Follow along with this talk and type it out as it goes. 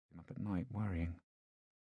downright worrying.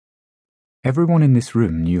 Everyone in this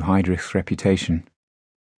room knew Heydrich's reputation.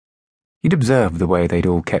 He'd observed the way they'd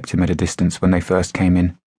all kept him at a distance when they first came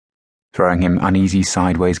in, throwing him uneasy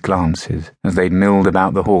sideways glances as they'd milled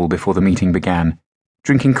about the hall before the meeting began,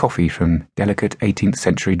 drinking coffee from delicate 18th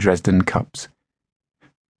century Dresden cups,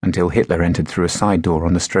 until Hitler entered through a side door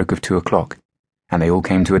on the stroke of 2 o'clock, and they all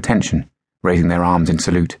came to attention, raising their arms in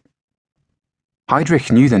salute.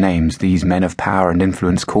 Heydrich knew the names these men of power and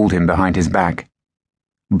influence called him behind his back: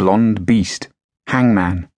 Blonde Beast,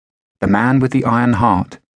 Hangman, the Man with the Iron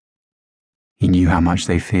Heart. He knew how much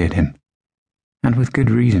they feared him, and with good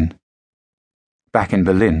reason. Back in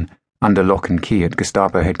Berlin, under lock and key at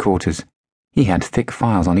Gestapo headquarters, he had thick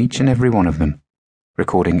files on each and every one of them,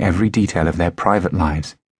 recording every detail of their private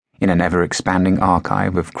lives in an ever-expanding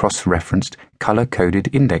archive of cross-referenced,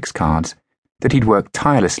 colour-coded index cards that he'd worked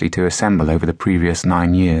tirelessly to assemble over the previous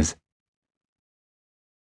 9 years.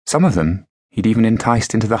 Some of them he'd even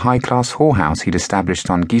enticed into the high-class whorehouse he'd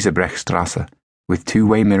established on Giesebrechtstrasse, with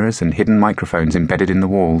two-way mirrors and hidden microphones embedded in the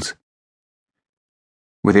walls.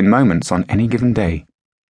 Within moments on any given day,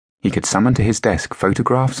 he could summon to his desk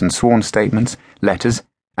photographs and sworn statements, letters,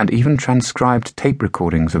 and even transcribed tape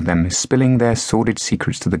recordings of them spilling their sordid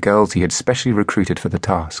secrets to the girls he had specially recruited for the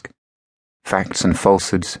task. Facts and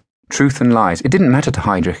falsehoods, truth and lies, it didn't matter to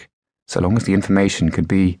Heydrich, so long as the information could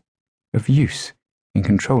be of use in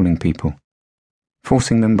controlling people,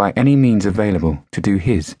 forcing them by any means available to do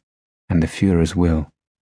his and the Führer's will.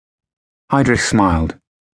 Heydrich smiled,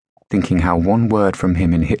 thinking how one word from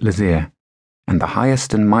him in Hitler's ear, and the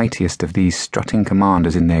highest and mightiest of these strutting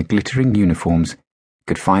commanders in their glittering uniforms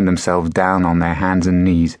could find themselves down on their hands and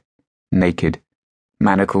knees, naked,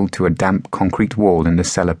 manacled to a damp concrete wall in the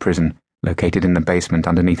cellar prison located in the basement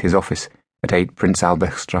underneath his office at 8 Prince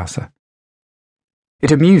Albrechtstrasse.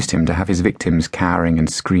 It amused him to have his victims cowering and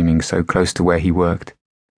screaming so close to where he worked,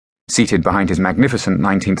 seated behind his magnificent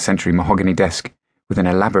 19th century mahogany desk with an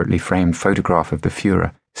elaborately framed photograph of the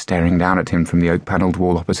Führer staring down at him from the oak-panelled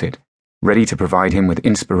wall opposite, ready to provide him with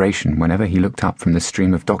inspiration whenever he looked up from the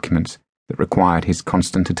stream of documents that required his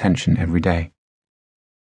constant attention every day.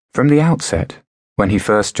 From the outset, when he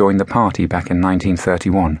first joined the party back in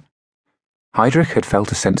 1931, Heydrich had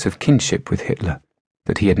felt a sense of kinship with Hitler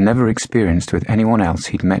that he had never experienced with anyone else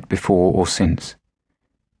he'd met before or since.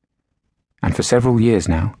 And for several years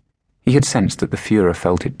now, he had sensed that the Führer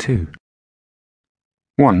felt it too.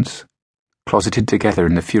 Once, closeted together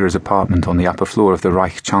in the Führer's apartment on the upper floor of the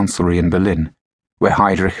Reich Chancellery in Berlin, where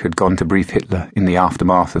Heydrich had gone to brief Hitler in the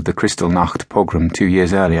aftermath of the Kristallnacht pogrom 2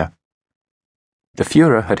 years earlier, the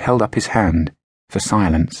Führer had held up his hand for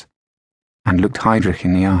silence and looked Heydrich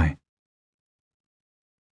in the eye.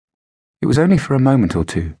 It was only for a moment or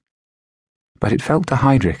two, but it felt to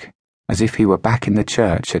Heydrich as if he were back in the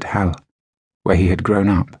church at Halle, where he had grown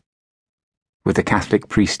up, with the Catholic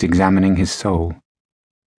priest examining his soul.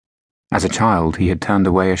 As a child, he had turned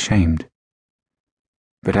away ashamed.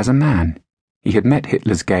 But as a man, he had met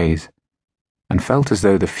Hitler's gaze and felt as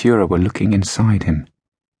though the Führer were looking inside him,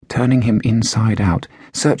 turning him inside out,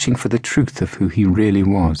 searching for the truth of who he really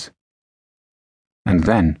was. And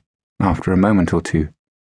then, after a moment or two,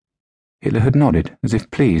 Hitler had nodded as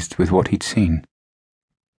if pleased with what he'd seen.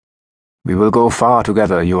 "We will go far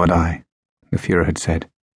together, you and I," the Führer had said.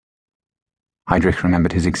 Heydrich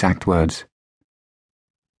remembered his exact words.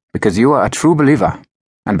 "Because you are a true believer,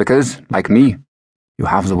 and because, like me, you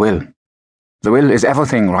have the will. The will is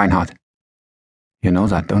everything, Reinhard. You know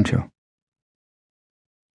that, don't you?"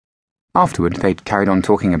 Afterward, they'd carried on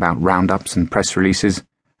talking about roundups and press releases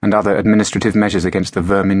and other administrative measures against the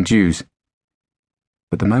vermin Jews.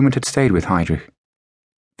 But the moment had stayed with Heydrich,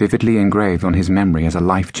 vividly engraved on his memory as a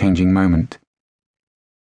life-changing moment.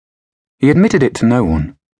 He admitted it to no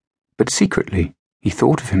one, but secretly he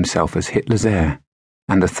thought of himself as Hitler's heir,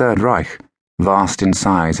 and the Third Reich, vast in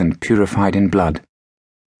size and purified in blood,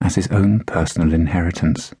 as his own personal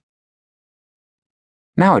inheritance.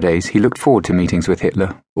 Nowadays he looked forward to meetings with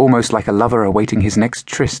Hitler, almost like a lover awaiting his next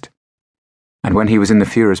tryst, and when he was in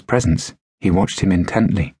the Führer's presence, he watched him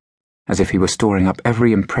intently, as if he were storing up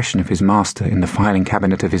every impression of his master in the filing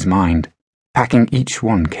cabinet of his mind, packing each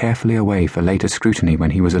one carefully away for later scrutiny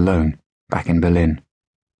when he was alone, back in Berlin.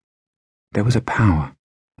 There was a power,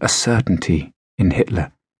 a certainty, in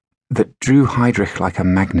Hitler that drew Heydrich like a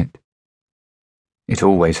magnet. It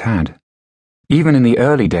always had, even in the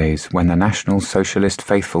early days when the National Socialist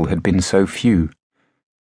faithful had been so few,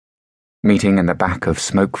 meeting in the back of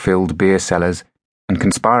smoke-filled beer cellars and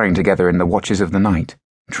conspiring together in the watches of the night,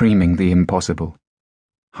 dreaming the impossible.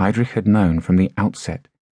 Heydrich had known from the outset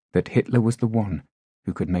that Hitler was the one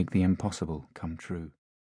who could make the impossible come true.